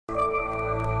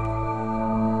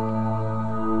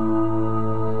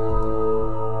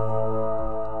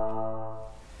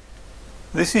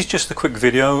This is just a quick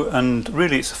video, and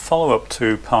really it's a follow-up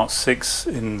to part 6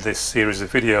 in this series of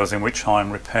videos in which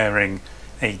I'm repairing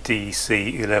a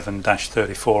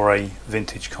PDP11-34A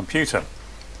vintage computer.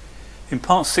 In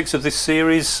part 6 of this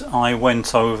series I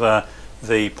went over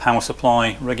the power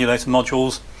supply regulator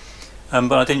modules,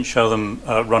 but I didn't show them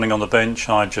running on the bench.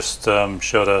 I just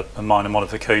showed a minor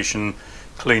modification,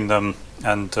 cleaned them,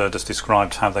 and just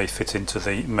described how they fit into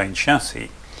the main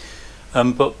chassis.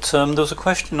 But there was a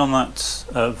question on that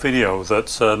video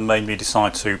that made me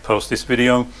decide to post this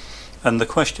video, and the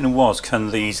question was,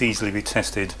 can these easily be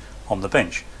tested on the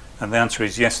bench? And the answer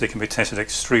is yes, they can be tested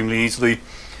extremely easily,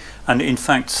 and in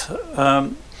fact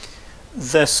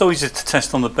they're so easy to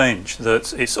test on the bench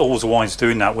that it's always wise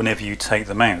doing that whenever you take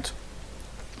them out.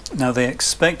 Now, they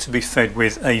expect to be fed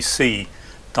with AC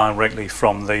directly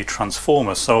from the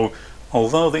transformer, so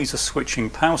although these are switching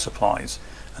power supplies,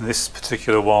 and this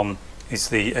particular one is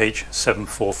the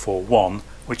H7441,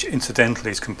 which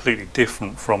incidentally is completely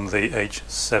different from the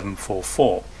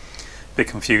H744. A bit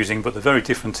confusing, but they're very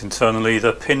different internally.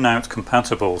 They're pin out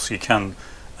compatible, so you can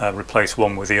replace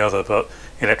one with the other, but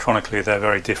electronically they're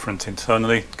very different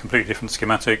internally, completely different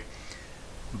schematic.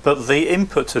 But the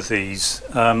input to these,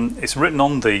 it's written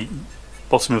on the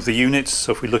bottom of the unit,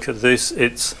 so if we look at this,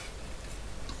 it's,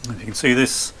 if you can see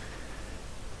this,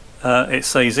 it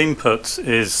says input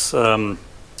is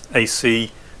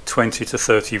AC 20 to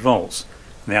 30 volts,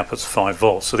 and the output's 5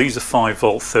 volts. So these are 5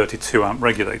 volt 32 amp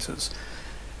regulators.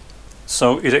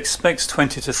 So it expects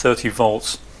 20 to 30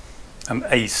 volts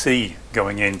AC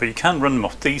going in, but you can run them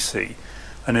off DC.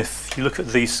 And if you look at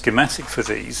the schematic for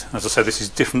these, as I said, this is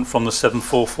different from the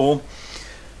 744.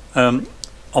 On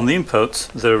the input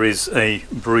there is a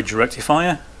bridge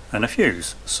rectifier and a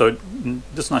fuse, so it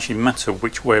doesn't actually matter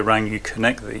which way around you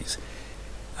connect these.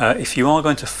 If you are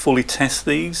going to fully test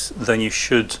these, then you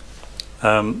should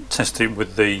test it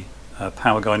with the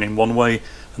power going in one way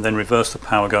and then reverse the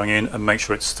power going in and make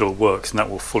sure it still works, and that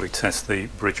will fully test the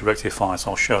bridge rectifier, so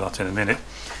I'll show that in a minute.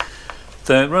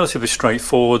 They're relatively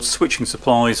straightforward switching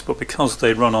supplies, but because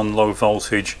they run on low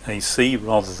voltage AC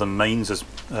rather than mains as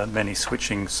many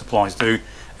switching supplies do,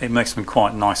 it makes them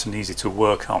quite nice and easy to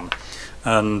work on.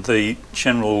 And the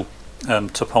general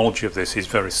topology of this is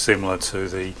very similar to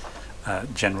the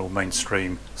general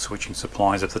mainstream switching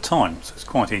supplies of the time, so it's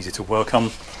quite easy to work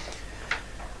on.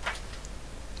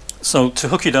 So to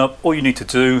hook it up, all you need to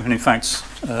do, and in fact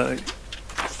a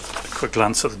quick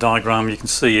glance at the diagram, you can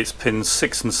see it's pins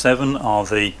 6 and 7 are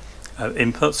the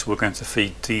inputs. We're going to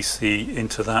feed DC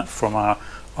into that from our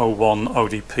 01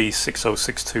 ODP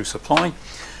 6062 supply,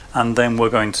 and then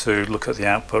we're going to look at the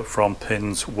output from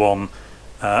pins 1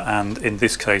 and in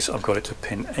this case I've got it to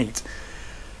pin 8.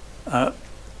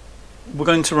 We're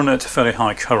going to run it at a fairly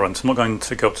high current. I'm not going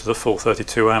to go up to the full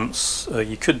 32 amps.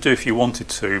 You could do if you wanted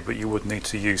to, but you would need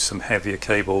to use some heavier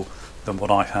cable than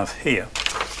what I have here.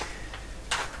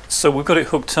 So we've got it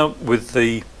hooked up with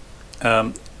the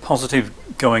positive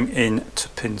going in to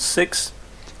pin 6.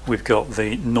 We've got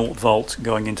the 0 volt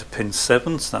going into pin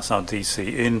 7, so that's our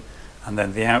DC in, and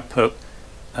then the output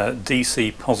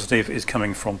DC positive is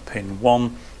coming from pin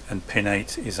 1, and pin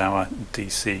 8 is our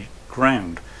DC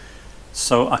ground.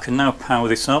 So I can now power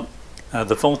this up.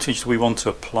 The voltage we want to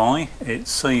apply, it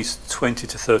says 20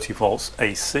 to 30 volts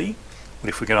AC, but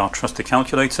if we get our trusty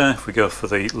calculator, if we go for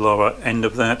the lower end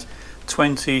of that,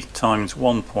 20 times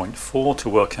 1.4 to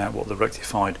work out what the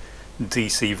rectified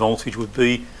DC voltage would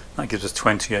be, that gives us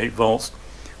 28 volts.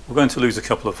 We're going to lose a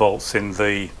couple of volts in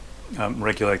the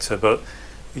regulator, but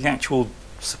the actual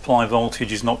supply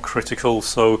voltage is not critical,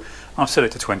 so I've set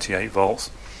it to 28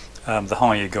 volts. The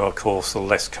higher you go, of course, the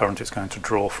less current it's going to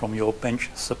draw from your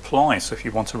bench supply, so if you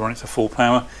want to run it to full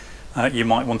power, you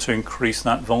might want to increase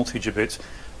that voltage a bit,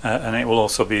 and it will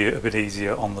also be a bit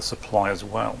easier on the supply as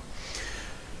well.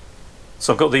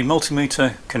 So I've got the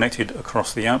multimeter connected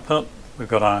across the output. We've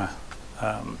got our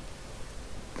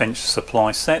bench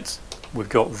supply set. We've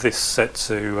got this set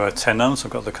to 10 ohms.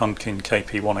 I've got the Conkin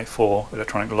KP184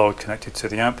 electronic load connected to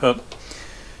the output.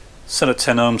 Set at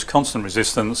 10 ohms, constant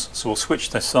resistance, so we'll switch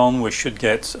this on. We should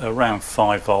get around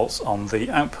 5 volts on the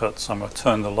output, so I'm going to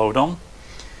turn the load on.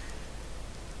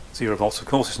 0 volts, of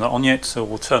course, it's not on yet, so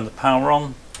we'll turn the power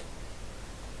on,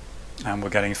 and we're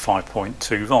getting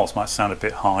 5.2 volts. Might sound a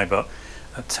bit high, but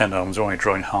at 10 ohms we're only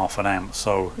drawing half an amp,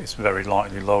 so it's very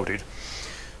lightly loaded.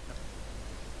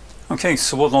 Okay,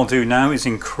 so what I'll do now is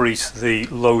increase the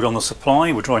load on the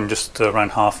supply. We're drawing just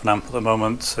around half an amp at the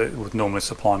moment, so it would normally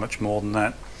supply much more than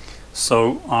that.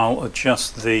 So I'll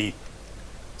adjust the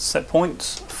set point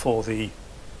for the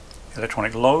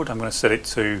electronic load. I'm going to set it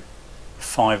to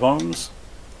 5 ohms.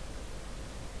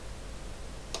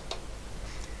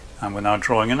 and we're now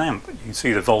drawing an amp. You can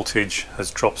see the voltage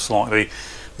has dropped slightly.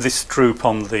 This droop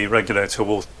on the regulator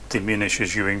will diminish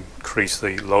as you increase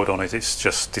the load on it. It's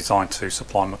just designed to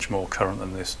supply much more current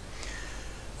than this.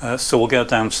 So we'll go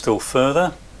down still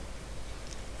further.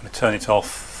 I'm going to turn it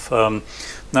off.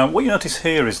 Now what you notice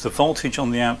here is the voltage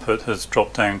on the output has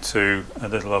dropped down to a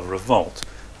little over a volt.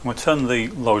 I'm going to turn the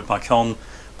load back on,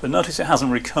 but notice it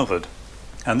hasn't recovered.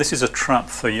 And this is a trap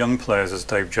for young players, as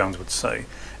Dave Jones would say.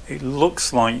 It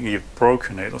looks like you've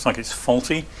broken it, looks like it's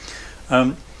faulty.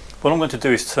 What I'm going to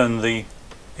do is turn the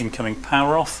incoming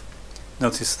power off.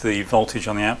 Notice the voltage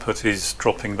on the output is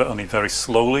dropping, but only very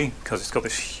slowly, because it's got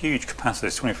this huge capacitor,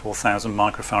 this 24,000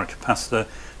 microfarad capacitor,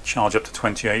 charge up to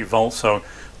 28 volts, so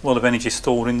a lot of energy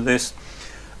stored in this.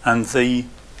 And the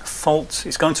fault,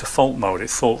 it's going to fault mode. It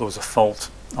thought there was a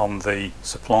fault on the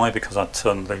supply because I'd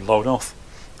turned the load off,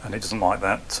 and it doesn't like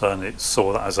that, and it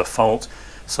saw that as a fault,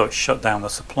 so it shut down the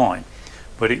supply.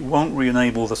 But it won't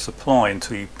re-enable the supply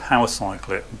until you power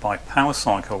cycle it. By power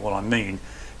cycle, what I mean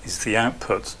is the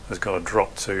output has got to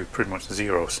drop to pretty much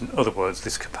zero. So in other words,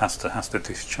 this capacitor has to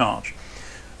discharge.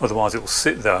 Otherwise it will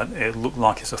sit there, it'll look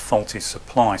like it's a faulty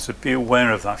supply. So be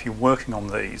aware of that if you're working on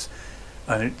these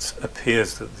and it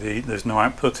appears that there's no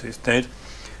output, it's dead.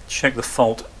 Check the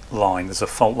fault line. There's a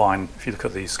fault line, if you look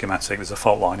at the schematic, there's a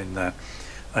fault line in there.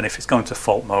 And if it's going to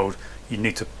fault mode, you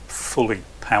need to fully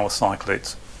power cycle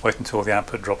it, wait until the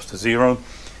output drops to zero.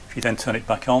 If you then turn it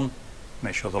back on,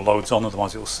 make sure the load's on,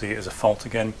 otherwise it will see it as a fault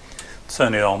again.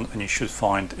 Turn it on and you should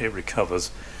find it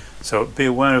recovers. So be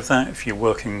aware of that if you're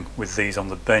working with these on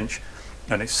the bench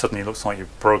and it suddenly looks like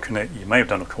you've broken it. You may have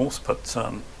done, of course, but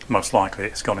most likely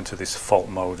it's gone into this fault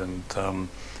mode, and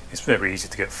it's very easy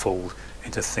to get fooled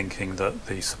into thinking that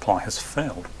the supply has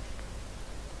failed.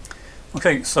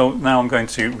 Okay, so now I'm going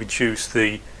to reduce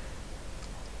the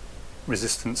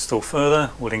resistance still further.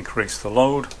 We'll increase the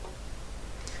load,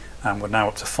 and we're now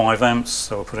up to 5 amps,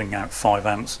 so we're putting out 5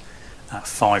 amps at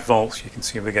 5 volts. You can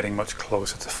see we're getting much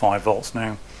closer to 5 volts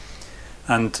now,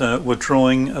 and we're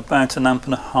drawing about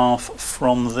 1.5 amps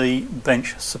from the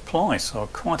bench supply, so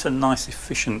quite a nice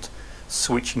efficient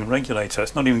switching regulator.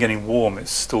 It's not even getting warm, it's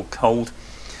still cold.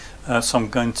 So I'm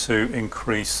going to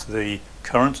increase the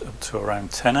current up to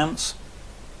around 10 amps.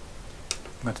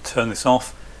 I'm going to turn this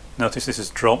off. Notice this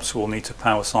has dropped, so we'll need to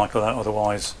power cycle that,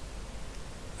 otherwise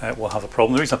we'll have a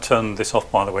problem. The reason I've turned this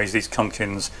off, by the way, is these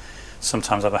Cummkins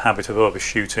sometimes have a habit of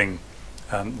overshooting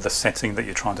the setting that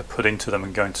you're trying to put into them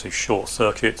and going to short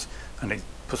circuit, and it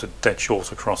puts a dead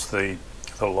short across the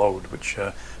load, which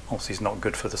obviously is not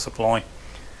good for the supply.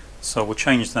 So we'll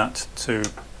change that to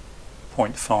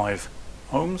 0.5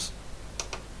 ohms,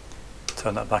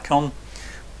 turn that back on.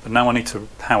 But now I need to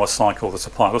power cycle the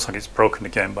supply. It looks like it's broken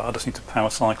again, but I just need to power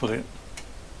cycle it.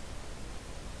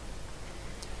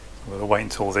 We'll wait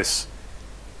until this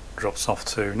drops off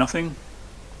to nothing.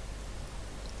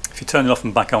 If you turn it off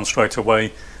and back on straight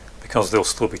away, because they'll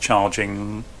still be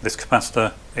charging this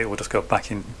capacitor, it will just go back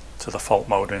into the fault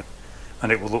mode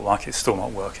and it will look like it's still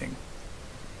not working.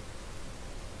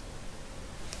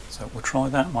 So we'll try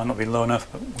that. Might not be low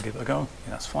enough, but we'll give it a go.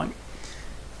 Yeah, that's fine.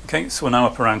 Okay, so we're now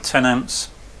up around 10 amps.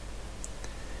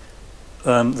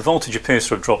 The voltage appears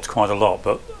to have dropped quite a lot,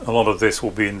 but a lot of this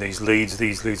will be in these leads.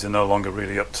 These leads are no longer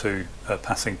really up to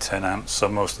passing 10 amps, so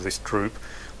most of this droop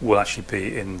will actually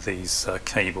be in these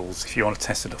cables. If you want to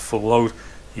test it at full load,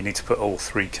 you need to put all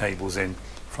 3 cables in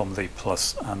from the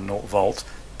plus and 0 volt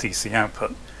DC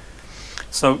output.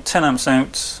 So 10 amps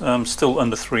out, still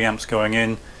under 3 amps going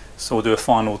in, so we'll do a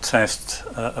final test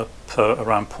up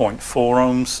around 0.4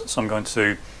 ohms. So I'm going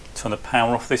to turn the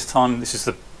power off this time. This is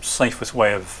the safest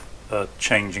way of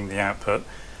changing the output,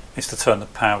 is to turn the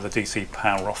power, the DC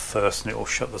power off first, and it will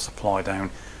shut the supply down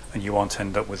and you won't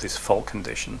end up with this fault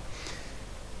condition.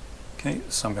 Okay,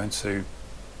 so I'm going to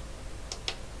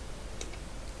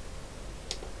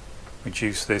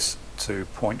reduce this to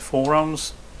 0.4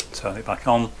 ohms, turn it back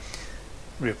on,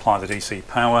 reapply the DC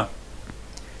power,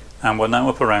 and we're now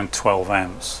up around 12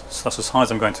 amps. So that's as high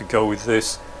as I'm going to go with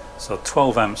this. So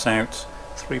 12 amps out,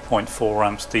 3.4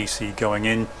 amps DC going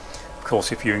in. Of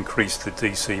course, if you increase the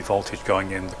DC voltage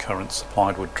going in, the current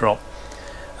supplied would drop.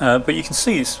 But you can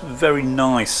see it's very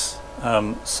nice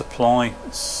supply,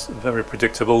 it's very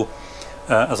predictable.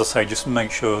 As I say, just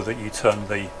make sure that you turn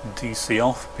the DC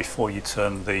off before you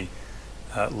turn the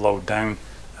load down,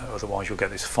 otherwise you'll get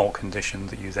this fault condition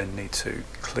that you then need to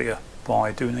clear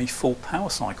by doing a full power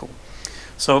cycle.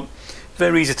 So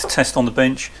very easy to test on the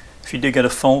bench. If you do get a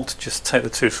fault, just take the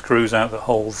 2 screws out that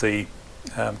hold the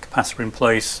capacitor in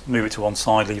place, move it to one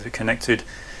side, leave it connected,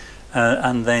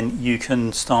 and then you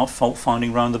can start fault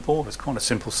finding around the board. It's quite a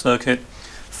simple circuit.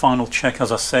 Final check,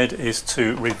 as I said, is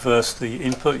to reverse the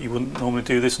input. You wouldn't normally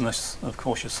do this unless of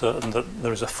course you're certain that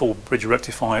there is a full bridge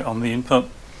rectifier on the input.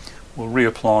 We'll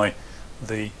reapply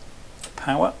the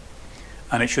power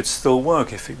and it should still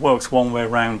work. If it works one way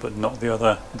around but not the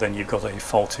other, then you've got a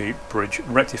faulty bridge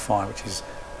rectifier, which is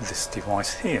this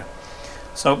device here.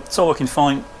 So it's all looking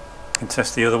fine. You can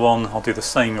test the other one. I'll do the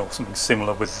same or something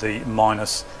similar with the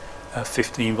minus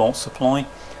 15 volt supply,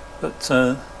 but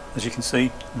as you can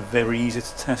see, very easy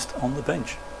to test on the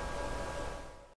bench.